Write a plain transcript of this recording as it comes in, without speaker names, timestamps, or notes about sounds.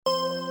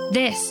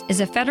This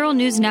is a Federal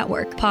News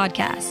Network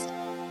podcast.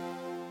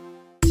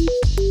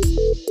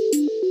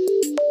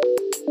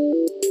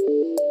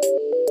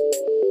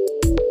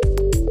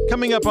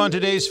 Coming up on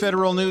today's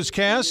Federal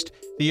Newscast,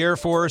 the Air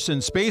Force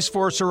and Space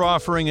Force are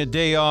offering a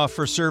day off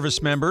for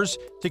service members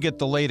to get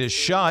the latest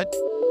shot.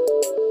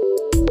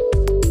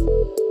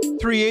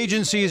 3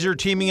 agencies are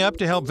teaming up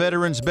to help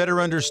veterans better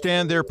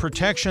understand their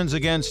protections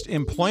against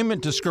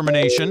employment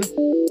discrimination.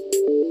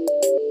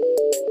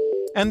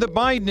 And the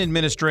Biden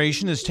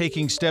administration is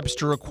taking steps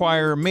to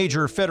require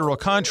major federal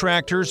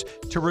contractors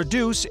to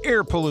reduce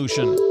air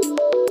pollution.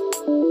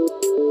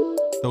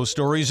 Those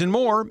stories and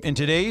more in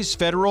today's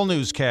Federal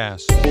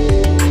Newscast.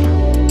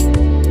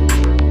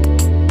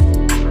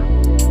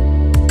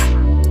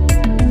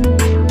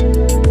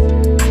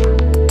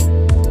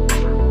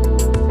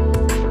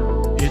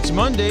 It's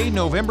Monday,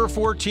 November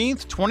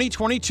 14th,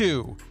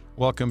 2022.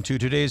 Welcome to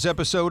today's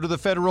episode of the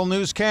Federal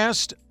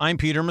Newscast. I'm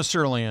Peter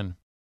Musurlian.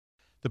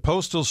 The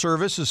Postal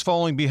Service is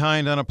falling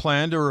behind on a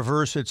plan to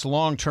reverse its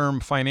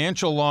long-term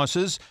financial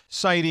losses,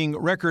 citing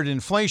record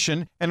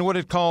inflation and what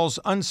it calls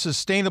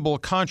unsustainable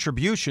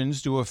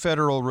contributions to a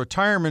federal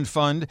retirement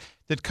fund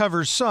that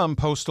covers some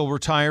postal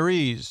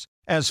retirees.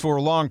 As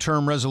for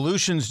long-term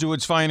resolutions to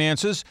its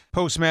finances,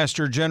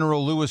 Postmaster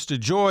General Louis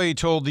DeJoy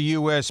told the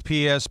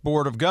USPS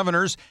Board of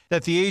Governors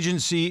that the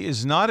agency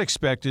is not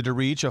expected to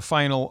reach a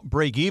final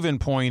break-even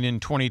point in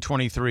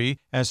 2023,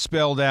 as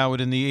spelled out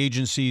in the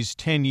agency's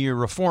 10-year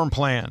reform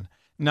plan.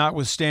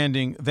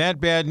 Notwithstanding that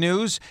bad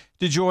news,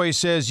 DeJoy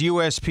says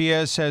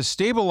USPS has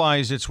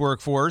stabilized its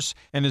workforce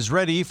and is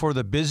ready for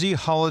the busy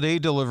holiday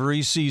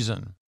delivery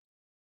season.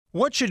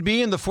 What should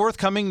be in the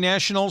forthcoming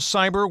National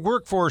Cyber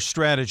Workforce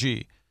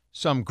Strategy?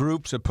 Some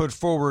groups have put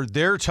forward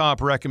their top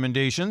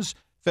recommendations.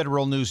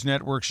 Federal News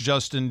Network's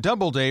Justin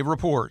Doubleday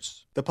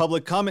reports. The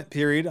public comment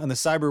period on the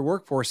cyber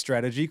workforce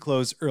strategy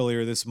closed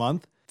earlier this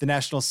month. The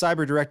National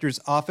Cyber Director's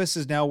Office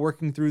is now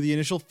working through the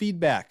initial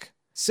feedback.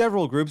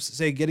 Several groups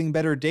say getting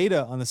better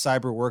data on the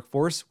cyber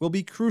workforce will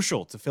be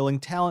crucial to filling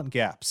talent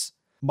gaps.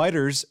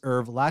 MITRE's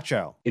Irv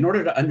Lachow. In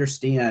order to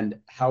understand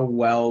how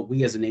well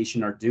we as a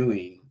nation are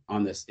doing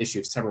on this issue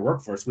of cyber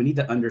workforce, we need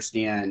to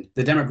understand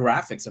the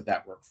demographics of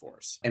that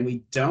workforce. And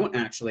we don't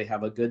actually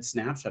have a good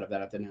snapshot of that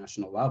at the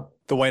national level.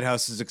 The White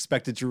House is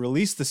expected to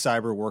release the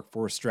cyber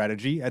workforce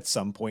strategy at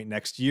some point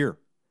next year.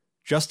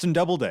 Justin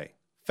Doubleday,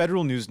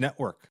 Federal News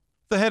Network.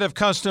 The head of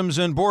Customs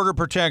and Border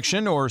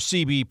Protection, or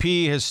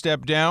CBP, has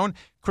stepped down.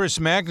 Chris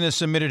Magnus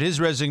submitted his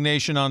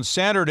resignation on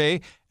Saturday,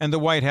 and the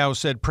White House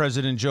said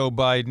President Joe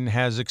Biden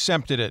has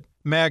accepted it.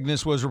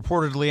 Magnus was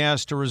reportedly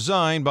asked to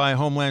resign by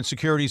Homeland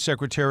Security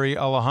Secretary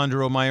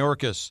Alejandro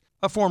Mayorkas.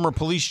 A former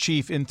police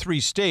chief in 3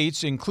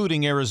 states,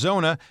 including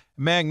Arizona,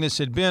 Magnus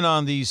had been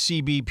on the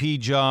CBP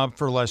job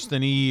for less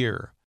than a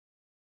year.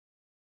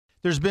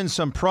 There's been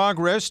some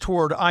progress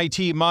toward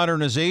IT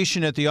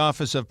modernization at the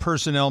Office of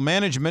Personnel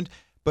Management,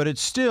 but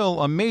it's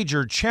still a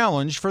major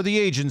challenge for the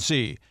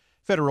agency.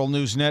 Federal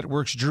News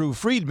Network's Drew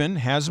Friedman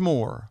has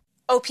more.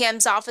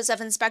 OPM's Office of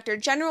Inspector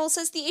General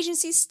says the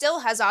agency still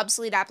has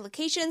obsolete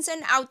applications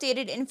and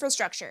outdated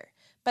infrastructure,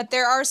 but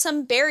there are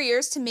some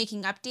barriers to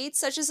making updates,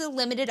 such as a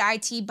limited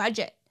IT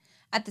budget.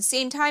 At the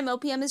same time,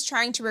 OPM is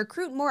trying to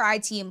recruit more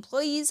IT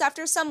employees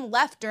after some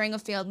left during a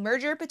failed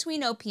merger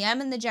between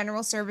OPM and the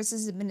General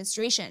Services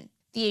Administration.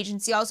 The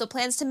agency also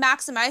plans to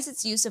maximize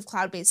its use of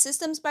cloud-based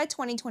systems by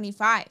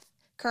 2025.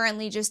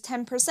 Currently, just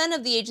 10%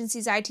 of the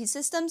agency's IT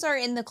systems are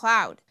in the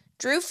cloud.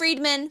 Drew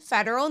Friedman,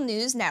 Federal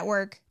News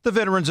Network. The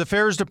Veterans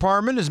Affairs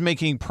Department is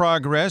making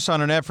progress on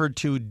an effort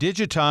to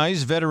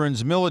digitize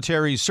veterans'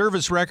 military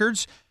service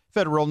records.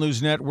 Federal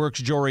News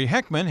Network's Jory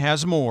Heckman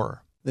has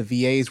more. The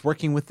VA is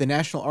working with the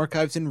National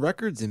Archives and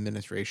Records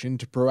Administration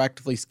to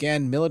proactively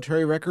scan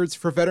military records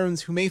for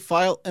veterans who may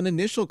file an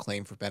initial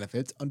claim for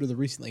benefits under the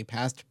recently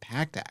passed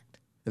PACT Act.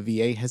 The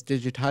VA has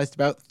digitized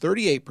about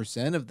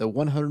 38% of the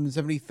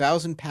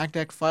 170,000 PACT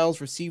Act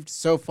files received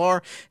so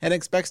far and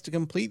expects to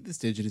complete this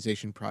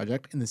digitization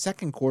project in the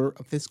second quarter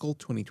of fiscal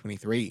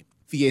 2023.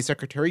 VA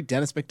Secretary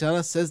Dennis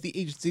McDonough says the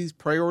agency's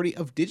priority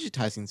of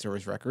digitizing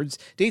service records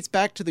dates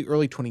back to the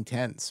early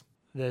 2010s.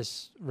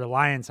 This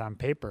reliance on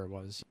paper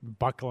was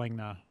buckling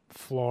the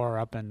floor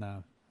up in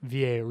the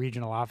VA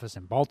regional office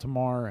in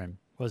Baltimore and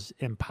was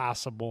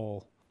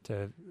impossible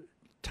to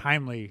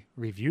timely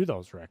review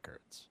those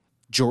records.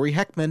 Jory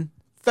Heckman,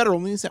 Federal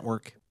News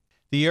Network.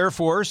 The Air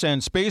Force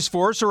and Space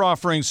Force are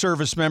offering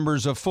service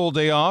members a full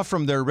day off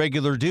from their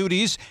regular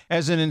duties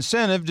as an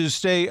incentive to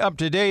stay up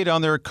to date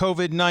on their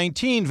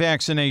COVID-19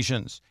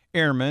 vaccinations.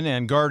 Airmen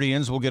and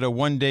Guardians will get a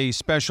one-day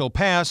special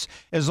pass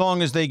as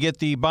long as they get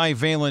the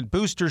bivalent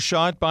booster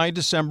shot by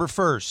December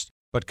 1st.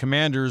 But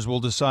commanders will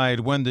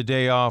decide when the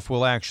day off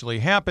will actually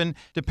happen,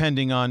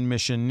 depending on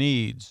mission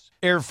needs.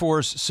 Air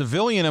Force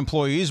civilian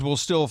employees will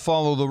still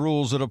follow the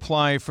rules that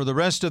apply for the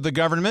rest of the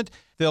government.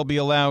 They'll be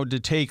allowed to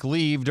take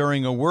leave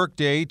during a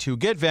workday to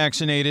get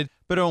vaccinated,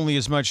 but only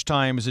as much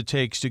time as it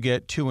takes to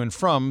get to and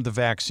from the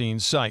vaccine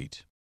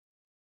site.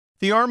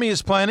 The Army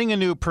is planning a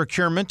new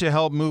procurement to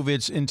help move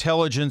its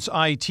intelligence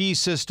IT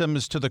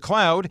systems to the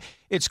cloud.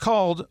 It's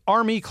called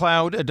Army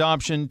Cloud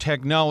Adoption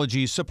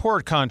Technology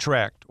Support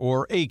Contract,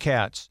 or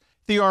ACATS.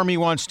 The Army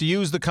wants to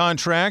use the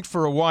contract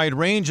for a wide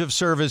range of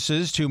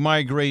services to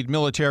migrate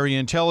military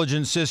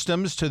intelligence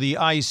systems to the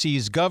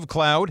IC's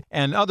GovCloud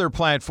and other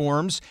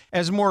platforms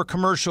as more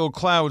commercial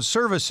cloud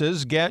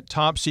services get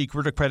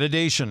top-secret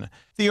accreditation.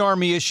 The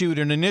Army issued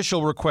an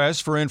initial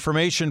request for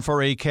information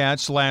for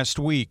ACATS last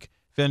week.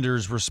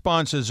 Vendors'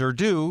 responses are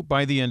due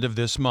by the end of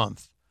this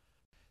month.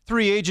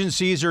 3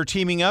 agencies are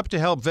teaming up to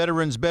help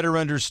veterans better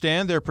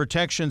understand their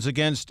protections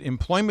against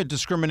employment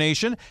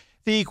discrimination.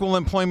 The Equal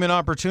Employment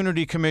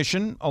Opportunity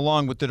Commission,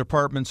 along with the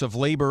Departments of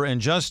Labor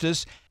and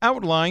Justice,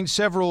 outlined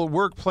several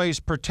workplace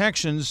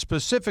protections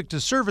specific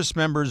to service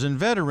members and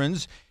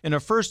veterans in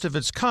a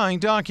first-of-its-kind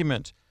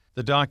document.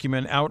 The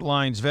document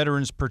outlines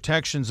veterans'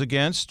 protections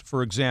against,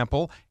 for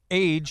example,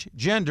 age,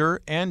 gender,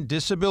 and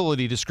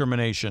disability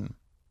discrimination.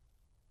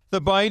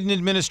 The Biden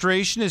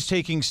administration is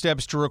taking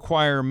steps to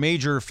require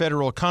major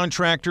federal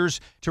contractors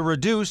to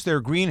reduce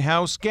their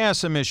greenhouse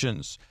gas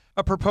emissions.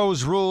 A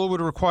proposed rule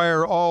would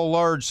require all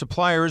large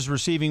suppliers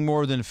receiving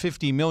more than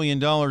 $50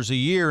 million a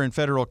year in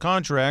federal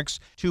contracts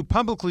to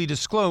publicly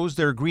disclose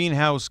their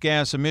greenhouse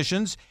gas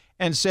emissions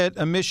and set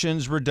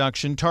emissions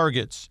reduction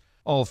targets.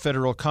 All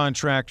federal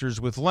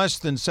contractors with less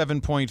than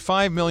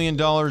 $7.5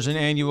 million in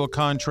annual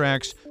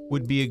contracts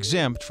would be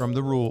exempt from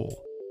the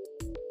rule.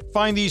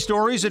 Find these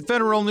stories at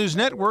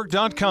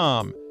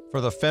federalnewsnetwork.com.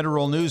 For the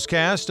Federal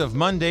Newscast of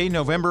Monday,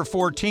 November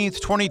 14th,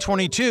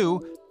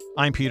 2022,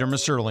 I'm Peter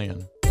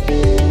Musurlian.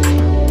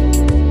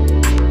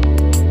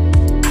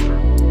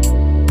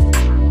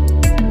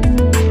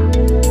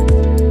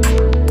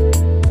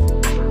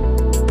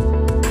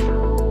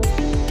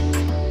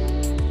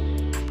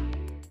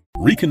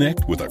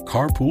 Reconnect with a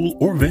carpool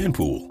or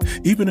vanpool.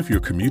 Even if you're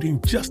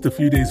commuting just a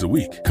few days a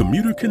week,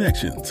 Commuter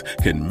Connections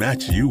can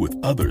match you with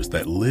others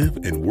that live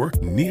and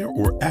work near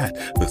or at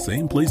the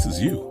same place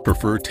as you.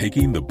 Prefer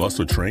taking the bus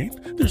or train?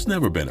 There's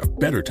never been a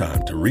better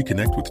time to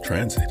reconnect with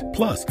transit.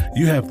 Plus,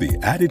 you have the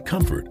added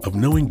comfort of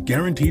knowing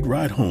Guaranteed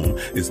Ride Home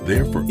is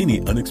there for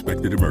any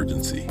unexpected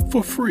emergency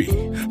for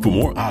free. For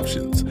more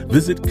options,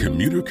 visit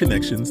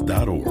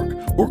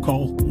commuterconnections.org or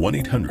call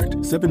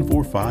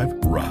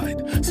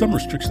 1-800-745-RIDE. Some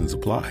restrictions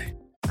apply.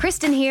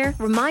 Kristen here,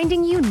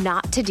 reminding you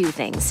not to do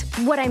things.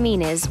 What I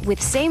mean is,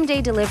 with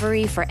same-day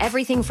delivery for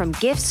everything from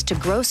gifts to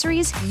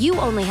groceries, you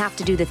only have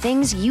to do the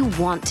things you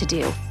want to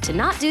do. To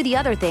not do the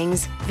other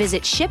things,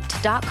 visit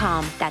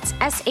Shipt.com. That's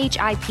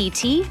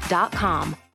SHIPT.com.